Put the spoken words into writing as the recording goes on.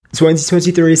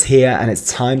2023 is here and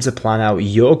it's time to plan out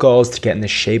your goals to get in the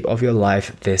shape of your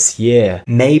life this year.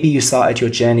 Maybe you started your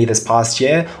journey this past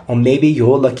year, or maybe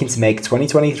you're looking to make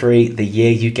 2023 the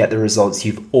year you get the results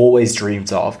you've always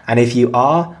dreamed of. And if you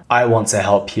are, I want to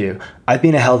help you. I've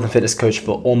been a health and fitness coach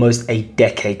for almost a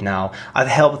decade now. I've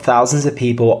helped thousands of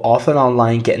people off and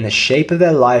online get in the shape of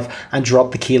their life and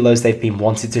drop the kilos they've been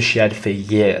wanting to shed for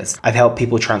years. I've helped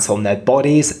people transform their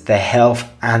bodies, their health,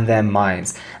 and their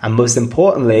minds. And most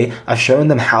importantly, I've shown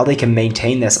them how they can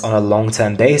maintain this on a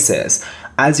long-term basis.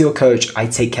 As your coach, I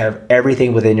take care of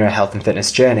everything within your health and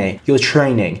fitness journey, your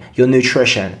training, your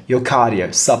nutrition, your cardio,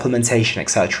 supplementation,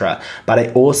 etc. But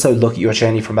I also look at your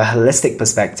journey from a holistic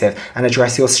perspective and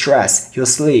address your stress, your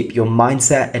sleep, your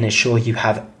mindset, and ensure you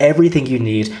have everything you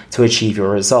need to achieve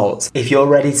your results. If you're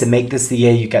ready to make this the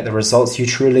year you get the results you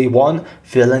truly want,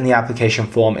 fill in the application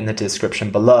form in the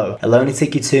description below. It'll only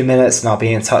take you 2 minutes and I'll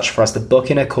be in touch for us to book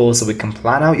in a call so we can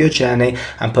plan out your journey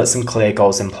and put some clear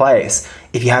goals in place.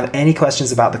 If you have any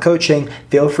questions about the coaching,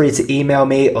 feel free to email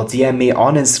me or DM me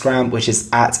on Instagram, which is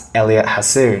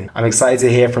 @ElliotHassoon. I'm excited to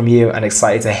hear from you and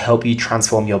excited to help you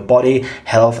transform your body,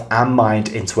 health, and mind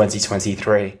in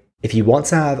 2023. If you want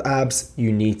to have abs,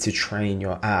 you need to train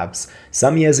your abs.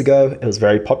 Some years ago, it was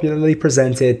very popularly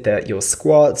presented that your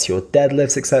squats, your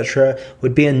deadlifts, etc.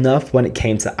 would be enough when it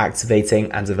came to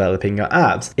activating and developing your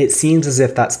abs. It seems as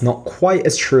if that's not quite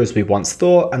as true as we once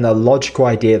thought, and the logical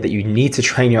idea that you need to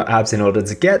train your abs in order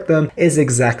to get them is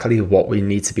exactly what we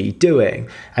need to be doing.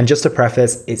 And just to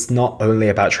preface, it's not only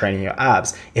about training your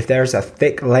abs. If there is a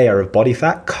thick layer of body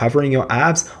fat covering your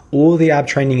abs, all the ab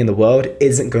training in the world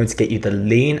isn't going to get you the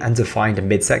lean and defined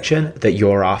midsection that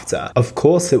you're after. Of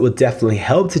course, it will definitely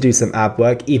help to do some ab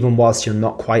work even whilst you're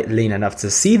not quite lean enough to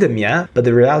see them yet, but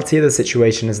the reality of the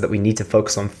situation is that we need to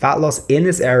focus on fat loss in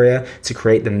this area to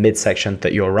create the midsection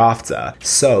that you're after.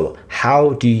 So, how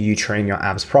do you train your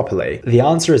abs properly? The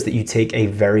answer is that you take a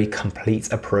very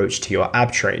complete approach to your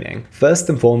ab training. First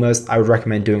and foremost, I would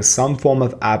recommend doing some form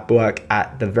of ab work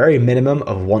at the very minimum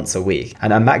of once a week,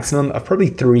 and a maximum of probably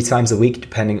 3 times a week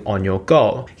depending on your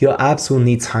goal. Your abs will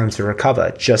need time to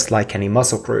recover, just like any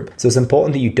muscle group. So it's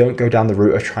important that you don't go down the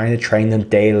route of trying to train them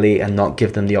daily and not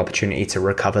give them the opportunity to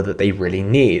recover that they really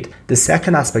need. The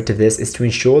second aspect of this is to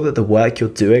ensure that the work you're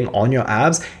doing on your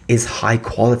abs is high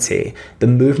quality. The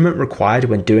movement required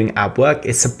when doing ab work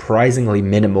is surprisingly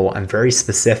minimal and very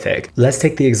specific. Let's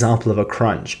take the example of a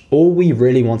crunch. All we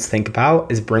really want to think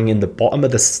about is bringing the bottom of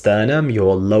the sternum,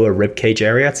 your lower rib cage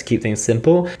area to keep things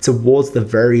simple, towards the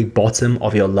very bottom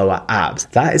of your lower abs.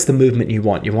 That is the movement you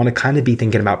want. You want to kind of be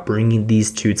thinking about bringing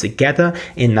these two together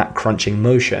in that crunching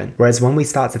motion. Whereas when we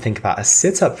start to think about a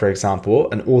sit-up, for example,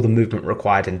 and all the movement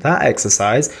required in that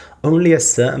exercise, only a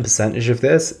certain percentage of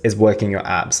this is working your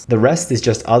abs. The rest is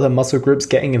just other muscle groups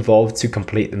getting involved to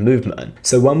complete the movement.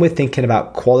 So when we're thinking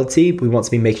about quality, we want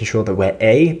to be making sure that we're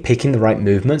A, picking the right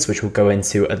movements, which we'll go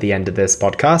into at the end of this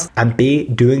podcast, and B,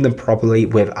 doing them properly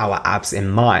with our abs in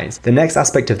mind. The next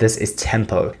aspect of this is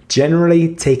tempo.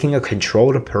 Generally, taking a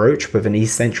controlled approach with an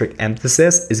eccentric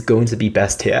emphasis is going to be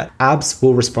best here. Abs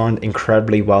will respond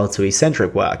incredibly well to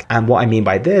eccentric work. And what I mean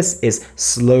by this is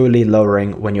slowly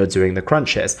lowering when you're doing the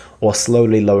crunches, or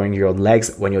slowly lowering your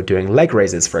legs when you're doing leg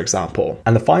raises, for example.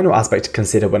 And the final aspect to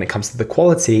consider when it comes to the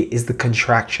quality is the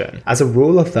contraction. As a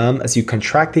rule of thumb, as you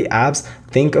contract the abs,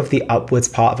 think of the upwards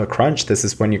part of a crunch. This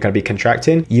is when you're going to be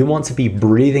contracting. You want to be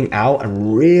breathing out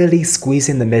and really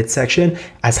squeezing the midsection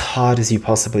as hard as you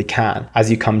possibly can. As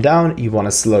you come down, you want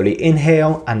to slowly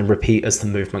inhale and repeat as the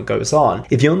movement goes on.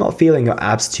 If you're not feeling your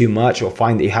abs too much or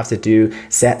find that you have to do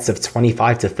sets of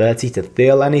 25 to 30 to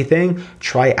feel anything,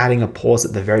 try adding a pause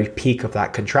at the very peak of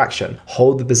that contraction.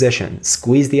 Hold the position,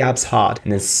 squeeze the abs hard,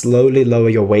 and then slowly lower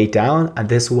your way down, and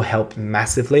this will help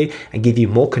massively and give you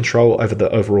more control over the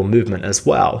overall movement as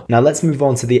well. Now let's move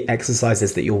on to the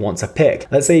exercises that you'll want to pick.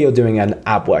 Let's say you're doing an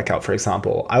ab workout, for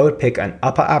example. I would pick an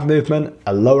upper ab movement,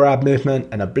 a lower ab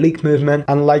movement, an oblique movement,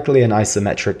 and likely an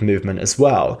isometric movement as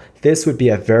well. This would be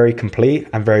a very complete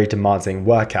and very demanding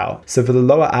workout. So for the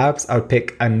lower abs, I would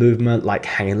pick a movement like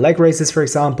hanging leg raises, for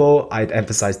example. I'd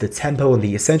emphasize the tempo and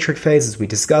the eccentric phase as we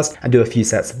discussed and do a few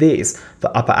sets of these.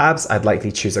 For upper abs, I'd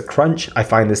likely choose a crunch. I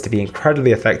find this to be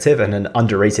incredibly effective and an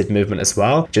underrated movement as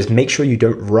well. Just make sure you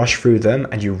don't rush through them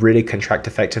and you really contract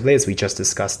effectively, as we just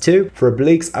discussed too. For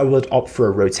obliques, I would opt for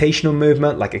a rotational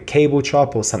movement like a cable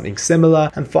chop or something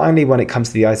similar. And finally, when it comes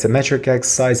to the isometric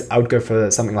exercise, I would go for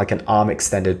something like an arm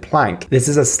extended plank. This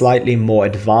is a slightly more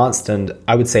advanced and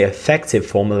I would say effective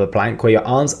form of a plank where your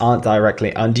arms aren't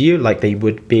directly under you like they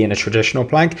would be in a traditional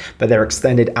plank, but they're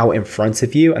extended out in front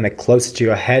of you and they're closer to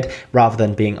your head rather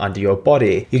than being under your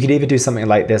body. You could either do something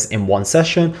like this in one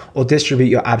session or distribute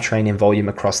your ab training volume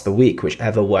across the week,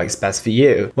 whichever works best for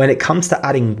you. When it comes to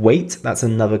adding weight, that's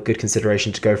another good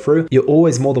consideration to go through. You're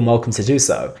always more than welcome to do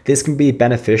so. This can be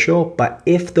beneficial, but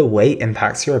if the weight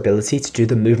impacts your ability to do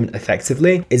the movement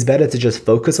effectively, it's better to just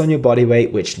focus on your body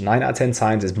weight, which 9 out of 10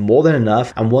 times is more than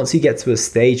enough. And once you get to a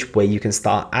stage where you can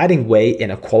start adding weight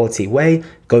in a quality way,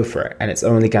 go for it. And it's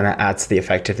only going to add to the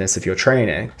effectiveness of your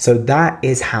training. So that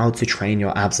is how to train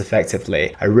your abs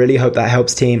effectively. I really hope that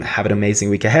helps, team. Have an amazing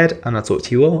week ahead, and I'll talk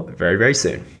to you all very, very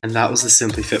soon. And that was the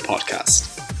Simply Fit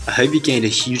podcast. I hope you gained a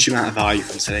huge amount of value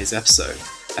from today's episode.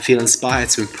 I feel inspired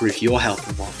to improve your health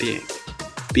and well-being.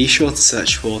 Be sure to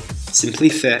search for Simply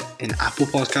Fit in Apple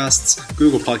Podcasts,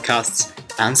 Google Podcasts,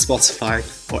 and Spotify,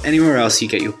 or anywhere else you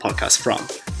get your podcast from.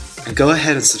 And go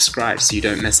ahead and subscribe so you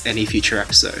don't miss any future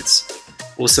episodes.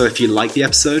 Also, if you like the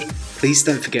episode, please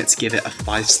don't forget to give it a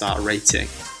 5-star rating.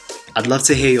 I'd love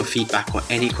to hear your feedback or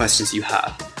any questions you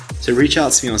have. So reach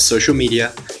out to me on social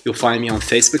media. You'll find me on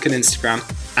Facebook and Instagram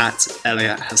at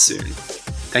Elliot Hasoon.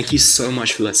 Thank you so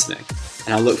much for listening,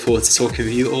 and I look forward to talking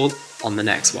with you all on the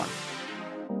next one.